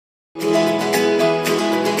Hello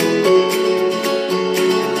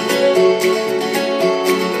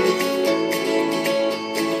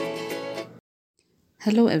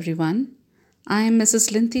everyone. I am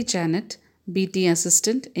Mrs. Linthi Janet, BT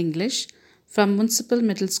Assistant English from Municipal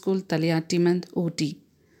Middle School Taliyatimand OT.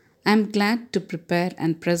 I am glad to prepare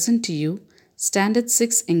and present to you Standard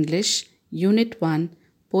 6 English Unit 1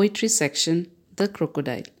 Poetry section The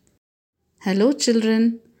Crocodile. Hello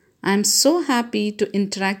children. I am so happy to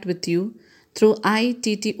interact with you through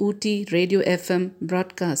ITTOT Radio FM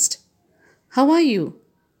broadcast. How are you?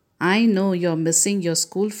 I know you're missing your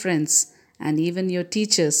school friends and even your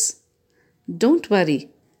teachers. Don't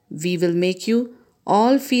worry, we will make you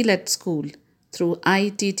all feel at school through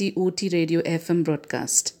ITTOT Radio FM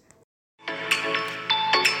broadcast.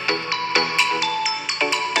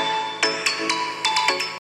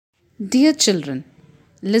 Dear children,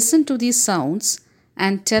 listen to these sounds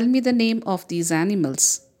and tell me the name of these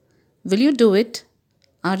animals. Will you do it?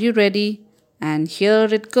 Are you ready? And here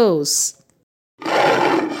it goes.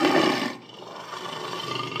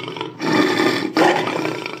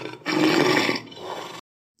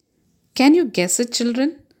 Can you guess it,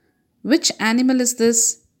 children? Which animal is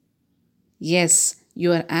this? Yes,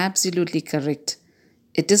 you are absolutely correct.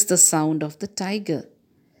 It is the sound of the tiger.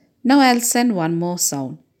 Now I'll send one more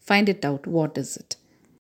sound. Find it out. What is it?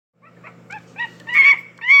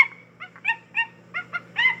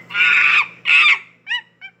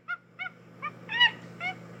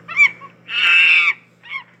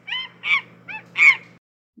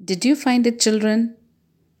 Did you find it, children?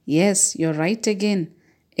 Yes, you're right again.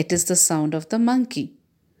 It is the sound of the monkey.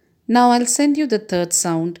 Now I'll send you the third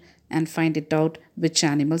sound and find it out which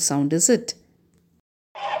animal sound is it.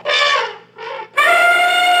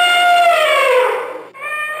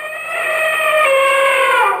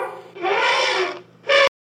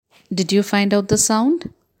 Did you find out the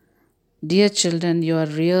sound? Dear children, you are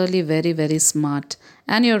really very smart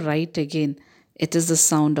and you're right again. It is the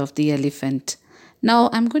sound of the elephant.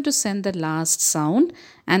 Now I'm going to send the last sound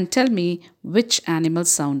and tell me which animal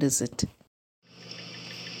sound is it.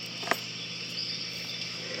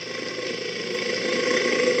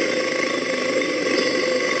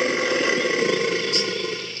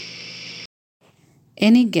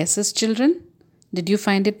 Any guesses, children? Did you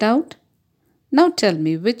find it out? Now tell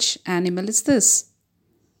me which animal is this?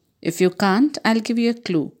 If you can't, I'll give you a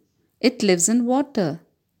clue. It lives in water.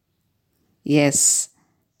 Yes,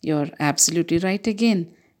 you're absolutely right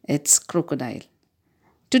again. It's crocodile.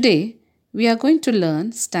 Today, we are going to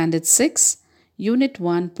learn Standard 6, Unit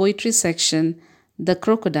 1 Poetry section, The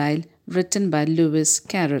Crocodile, written by Lewis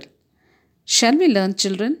Carroll. Shall we learn,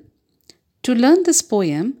 children? To learn this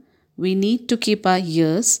poem, we need to keep our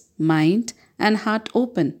ears, mind, and heart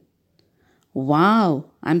open. Wow,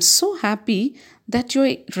 I'm so happy that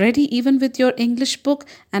you're ready even with your English book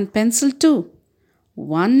and pencil too.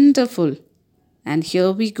 Wonderful. And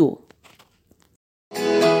here we go.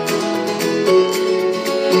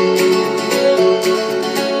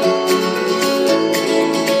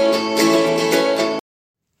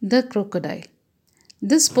 The Crocodile.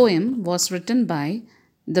 This poem was written by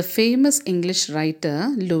the famous English writer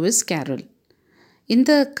Lewis Carroll.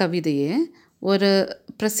 இந்த கவிதையை ஒரு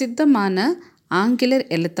பிரசித்தமான ஆங்கிலர்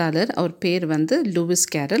எழுத்தாளர் அவர் பேர் Lewis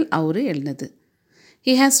carol அவர் எழுதினது.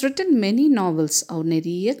 He has written many novels. அவர்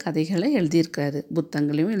நிறைய கதைகளை எழுதியிருக்கிறாரு,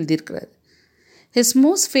 புத்தகங்களையும் எழுதியிருக்கிறாரு. His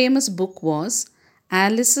most famous book was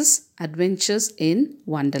Alice's Adventures in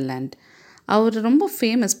Wonderland. அவர் ரொம்ப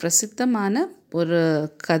ஃபேமஸ் பிரசித்தமான ஒரு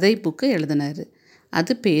கதை புக்கு எழுதினார்.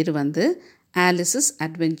 அது பேர் Alice's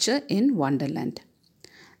Adventure in Wonderland.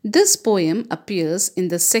 This poem appears in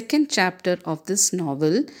the second chapter of this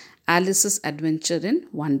novel, Alice's Adventure in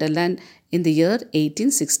Wonderland, in the year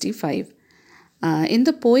 1865. இந்த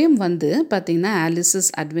poem பார்த்திங்கன்னா ஆலிசஸ்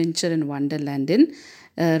adventure இன் வண்டர்லேண்டின்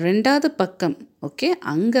ரெண்டாவது பக்கம். ஓகே,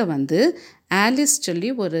 அங்கே ஆலிஸ்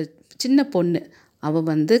சொல்லி ஒரு சின்ன பொண்ணு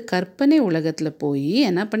அவள் கற்பனை உலகத்தில் போய்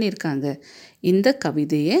என்ன பண்ணியிருக்காங்க, இந்த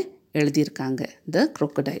கவிதையை எழுதியிருக்காங்க, த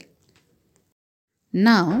crocodile.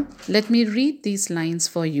 Now, let me read these lines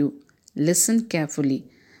for you. Listen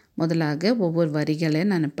carefully. முதலாக ஒவ்வொரு வரிகளை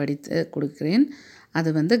நான் படித்து கொடுக்குறேன்.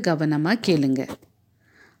 அது கவனமாக கேளுங்க.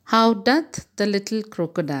 How doth the little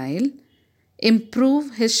crocodile improve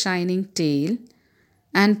his shining tail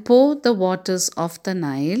and pour the waters of the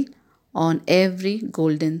Nile on every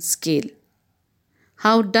golden scale?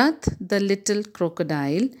 How doth the little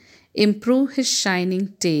crocodile improve his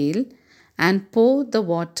shining tail and pour the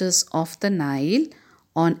waters of the Nile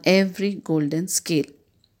on every golden scale?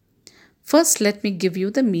 First, let me give you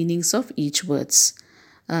the meanings of each words.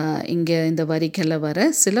 இங்கே இந்த வரிகளில் வர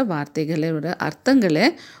சில வார்த்தைகளோட அர்த்தங்களை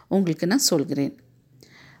உங்களுக்கு நான் சொல்கிறேன்.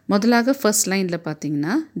 முதலாக ஃபர்ஸ்ட் லைனில்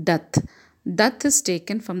பார்த்தீங்கன்னா doth. Doth is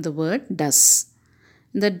taken from the word டஸ்.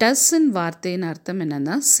 இந்த டஸ்ஸின் வார்த்தையின் அர்த்தம்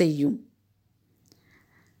என்னென்னா செய்யும்.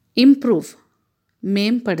 இம்ப்ரூவ்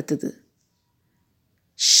மேம்படுத்துது.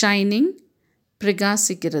 ஷைனிங்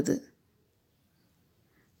பிரகாசிக்கிறது.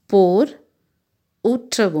 போர்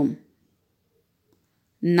ஊற்றவும்.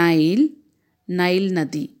 நைல் நைல்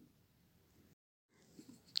நதி.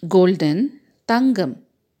 Golden Thangam.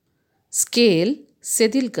 Scale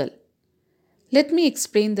செதில்கள். Let me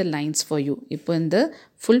explain the lines for you. இப்போ இந்த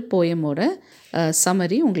ஃபுல் போயமோட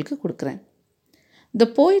சம்மரி உங்களுக்கு கொடுக்குறேன். The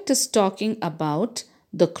poet is talking about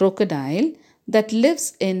the crocodile that lives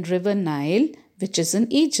in river Nile, which is in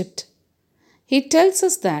Egypt. He tells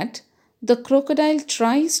us that the crocodile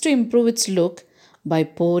tries to improve its look by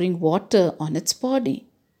pouring water on its body.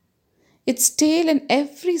 Its tail and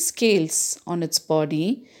every scales on its body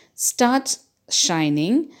starts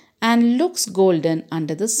shining and looks golden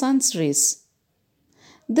under the sun's rays.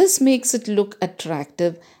 This makes it look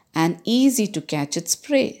attractive and easy to catch its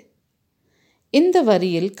prey. இந்த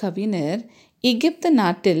வரியில் கவிஞர் எகிப்து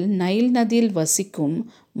நாட்டில் Nile நதியில் வசிக்கும்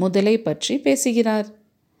முதலை பற்றி பேசுகிறார்.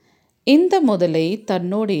 இந்த முதலை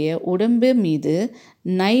தன்னுடைய உடம்பு மீது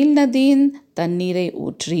நைல் நதியின் தண்ணீரை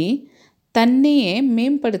ஊற்றி தன்னையே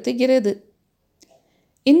மேம்படுத்துகிறது.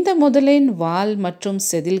 இந்த முதலின் வால் மற்றும்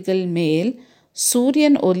செதில்கள் மேல்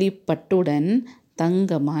சூரியன் ஒளி பட்டுடன்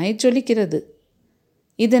தங்கமாய் ஜொலிக்கிறது.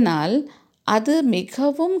 இதனால் அது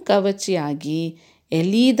மிகவும் கவர்ச்சியாகி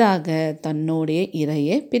எளிதாக தன்னுடைய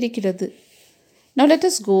இரையை பிரிக்கிறது. Now let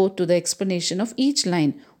us go to the explanation of each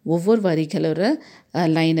line. ஒவ்வொரு வரிகளோட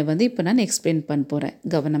லைனை இப்போ நான் எக்ஸ்பிளைன் பண்ண போகிறேன்.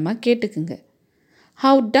 கவனமாக கேட்டுக்குங்க.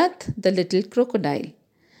 How doth the little crocodile?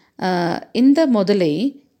 இந்த முதலை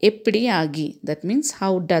எப்படி ஆகி, that means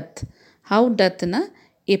how doth. How dothனா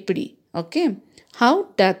எப்படி. Okay. How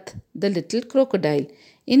doth the little crocodile?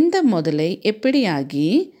 இந்த முதலை எப்படி ஆகி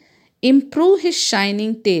improve his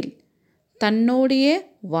shining tail, தன்னுடைய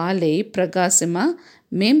வாலை பிரகாசமாக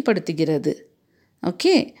மேம்படுத்துகிறது.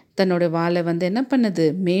 ஓகே. தன்னோட வாலை என்ன பண்ணுது,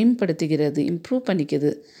 மேம்படுத்துகிறது, இம்ப்ரூவ்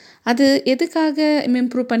பண்ணிக்குது. அது எதுக்காக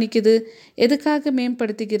இம்ப்ரூவ் பண்ணிக்குது, எதுக்காக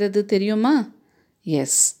மேம்படுத்துகிறது தெரியுமா?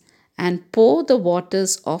 S. And pour the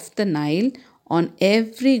waters of the Nile on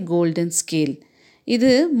every golden scale.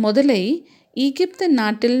 இது முதலை ஈகிப்து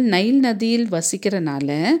நாட்டில் நைல் நதியில் வசிக்கிறனால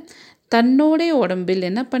தன்னோடைய உடம்பில்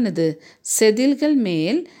என்ன பண்ணுது, செதில்கள்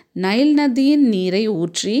மேல் நைல் நதியின் நீரை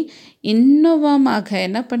ஊற்றி இன்னுவமாக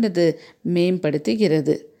என்ன பண்ணுது,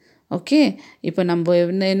 மேம்படுத்துகிறது. ஓகே. இப்போ நம்ம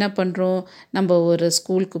என்ன பண்ணுறோம், நம்ம ஒரு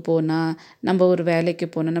ஸ்கூலுக்கு போனால், நம்ம ஒரு வேலைக்கு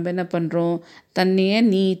போனால் நம்ம என்ன பண்ணுறோம், தண்ணியை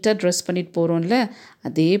நீட்டாக ட்ரெஸ் பண்ணிட்டு போகிறோம்ல,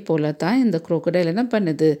 அதே போல் தான் இந்த crocodile என்ன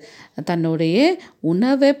பண்ணுது, தன்னுடைய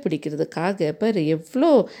உணவை பிடிக்கிறதுக்காக இப்போ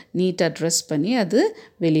எவ்வளோ நீட்டாக ட்ரெஸ் பண்ணி அது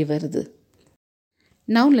வெளிவருது.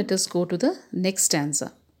 Now let us go to the next stanza.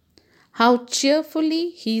 How cheerfully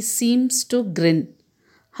he seems to grin,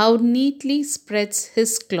 how neatly spreads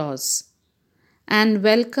his claws, and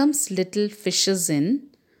welcomes little fishes in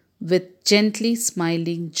with gently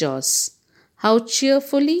smiling jaws. How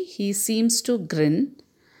cheerfully he seems to grin,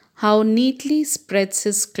 how neatly spreads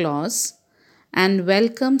his claws, and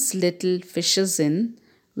welcomes little fishes in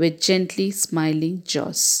with gently smiling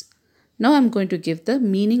jaws. Now I am going to give the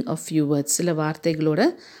meaning of few words. சில வார்த்தைகளோட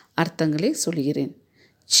அர்த்தங்களை சொல்கிறேன்.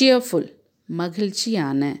 Cheerful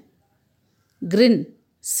மகிழ்ச்சியான. Grin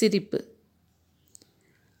சிரிப்பு.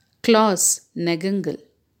 Claws நகங்கள்.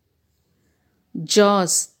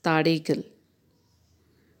 Jaws தாடைகள்.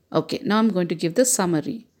 Okay, now I am going to give the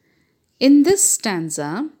summary. In this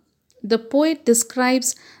stanza, the poet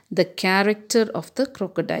describes the character of the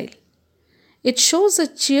crocodile. It shows a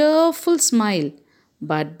cheerful smile,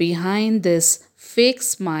 but behind this fake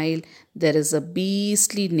smile, there is a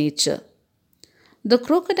beastly nature. The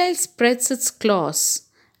crocodile spreads its claws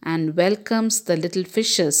and welcomes the little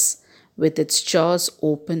fishes with its jaws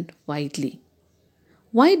opened widely.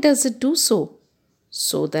 Why does it do so?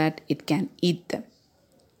 So that it can eat them.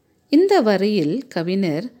 இந்த வரியில்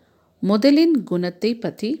கவிஞர் முதலின் குணத்தை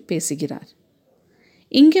பற்றி பேசுகிறார்.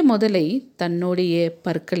 இங்கே முதலை தன்னுடைய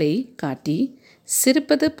பற்களை காட்டி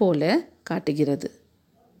சிரிப்பது போல காட்டுகிறது.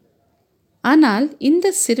 ஆனால்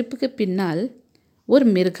இந்த சிரிப்புக்கு பின்னால் ஒரு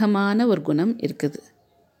மிருகமான ஒரு குணம் இருக்குது.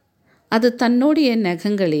 அது தன்னுடைய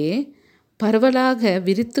நகங்களே பரவலாக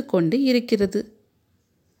விரித்து கொண்டு இருக்கிறது.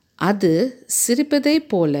 அது சிரிப்பதை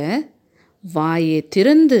போல வாயை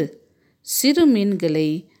திறந்து சிறு மீன்களை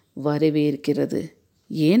வரவேற்கிறது.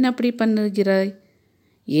 ஏன் அப்படி பண்ணுகிறாய்?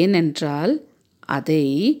 ஏனென்றால் அதை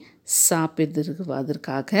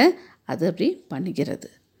சாப்பிடுவதற்காக அது அப்படி பண்ணுகிறது.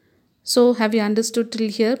 So have you understood till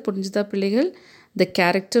here? புரிஞ்சுதா பிள்ளைகள்? The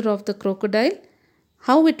character of the crocodile,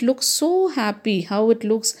 how it looks so happy, how it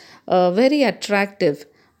looks very attractive,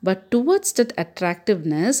 but towards that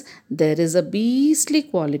attractiveness there is a beastly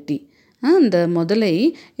quality. அந்த முதலை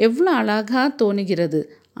எவ்வளோ அழகாக தோணுகிறது,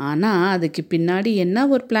 ஆனால் அதுக்கு பின்னாடி என்ன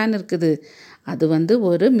ஒரு பிளான் இருக்குது. அது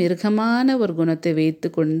ஒரு மிருகமான ஒரு குணத்தை வைத்து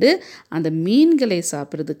கொண்டு அந்த மீன்களை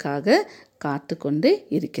சாப்பிட்றதுக்காக காத்து கொண்டு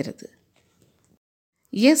இருக்கிறது.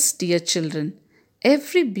 Yes, dear children,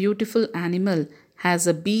 every beautiful animal has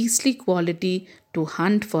a beastly quality to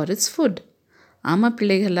hunt for its food. ஆமாம்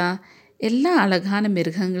பிள்ளைகளா, எல்லா அழகான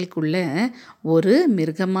மிருகங்களுக்குள்ள ஒரு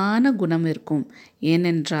மிருகமான குணம் இருக்கும்,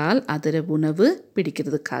 ஏனென்றால் அதில் உணவு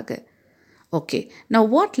பிடிக்கிறதுக்காக. Okay, now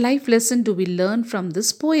what life lesson do we learn from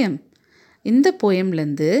this poem? இந்த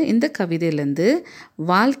போயம்லேருந்து, இந்த கவிதையிலேருந்து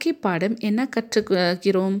வாழ்க்கை பாடம் என்ன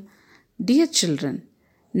கற்றுக்கிறோம்? Dear children,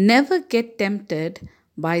 never get tempted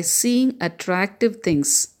by seeing attractive things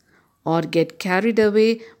or get carried away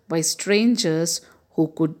by strangers who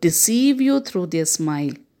could deceive you through their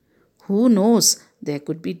smile. Who knows, there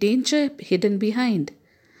could be danger hidden behind.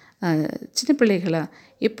 சின்ன பிள்ளைகளா,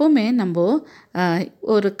 எப்போவுமே நம்ம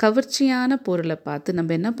ஒரு கவர்ச்சியான பொருளை பார்த்து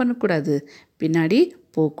நம்ம என்ன பண்ணக்கூடாது, பின்னாடி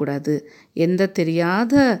போகக்கூடாது. எந்த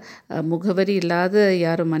தெரியாத முகவரி இல்லாத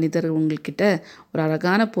யாரும் மனிதர் உங்கள்கிட்ட ஒரு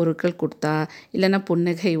அழகான பொருட்கள் கொடுத்தா, இல்லைன்னா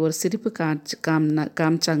புன்னகை ஒரு சிரிப்பு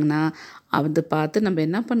காமிச்சாங்கன்னா அதை பார்த்து நம்ம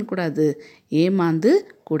என்ன பண்ணக்கூடாது, ஏமாந்து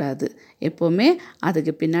கூடாது. எப்போவுமே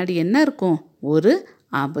அதுக்கு பின்னாடி என்ன இருக்கும், ஒரு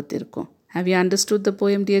ஆபத்து இருக்கும். Have you understood the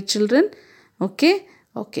poem, dear children? Okay.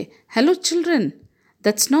 Hello children,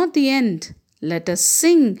 that's not the end. Let us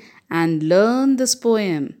sing and learn this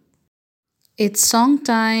poem. It's song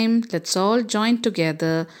time. Let's all join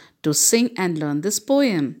together to sing and learn this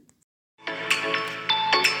poem.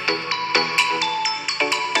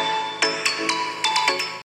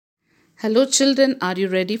 Hello children, are you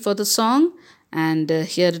ready for the song? And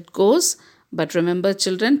here it goes. But remember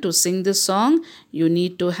children, to sing this song you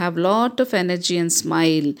need to have lot of energy and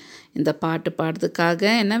smile. இந்த பாட்டு பாடுறதுக்காக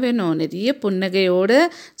என்ன வேணும், நிறைய புன்னகையோடு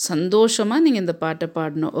சந்தோஷமாக நீங்கள் இந்த பாட்டை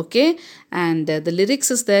பாடணும். Okay, and the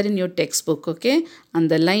lyrics is there in your text book. Okay,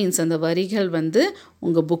 அந்த லைன்ஸ், அந்த வரிகள்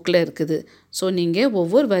உங்கள் புக்கில் இருக்குது. ஸோ நீங்கள்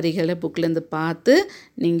ஒவ்வொரு வரிகளை புக்கிலேருந்து பார்த்து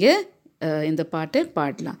நீங்கள் இந்த பாட்டை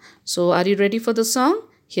பாடலாம். So are you ready for the song?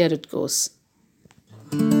 Here it goes.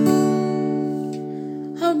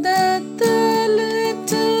 How that the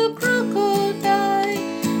little crocodile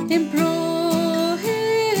improved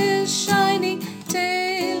his shining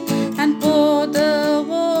tail and poured the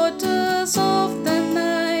waters of the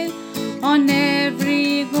Nile on every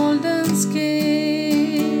golden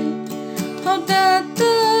scale. How that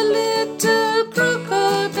the little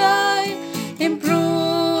crocodile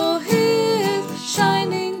improved his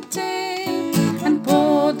shining tail and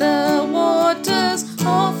poured the waters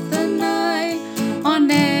of the Nile on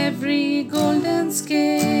every golden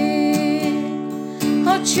scale.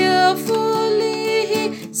 How cheerfully he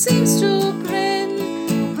seems to grin,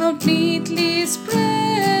 how neatly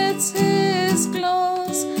spreads his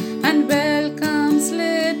claws and welcomes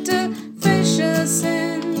little fishes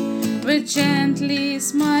in with gently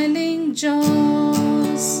smiling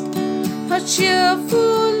jaws. How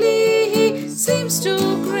cheerfully he seems to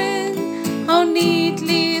grin, how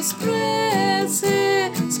neatly spreads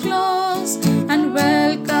his claws and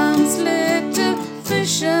welcomes little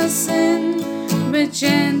fishes in with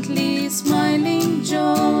gently smiling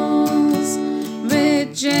jaws, with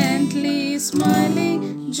gently smiling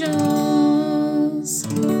jaws.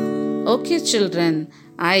 Okay children,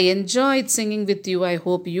 I enjoyed singing with you. I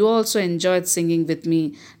hope you also enjoyed singing with me.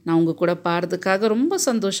 நான் உங்கள் கூட பாடுறதுக்காக ரொம்ப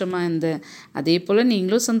சந்தோஷமாக இருந்தேன். அதே போல்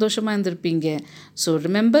நீங்களும் சந்தோஷமாக இருந்திருப்பீங்க. So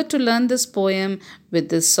remember to learn this poem with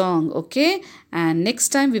this song, okay? And next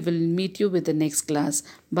time we will meet you with the next class.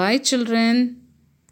 Bye children.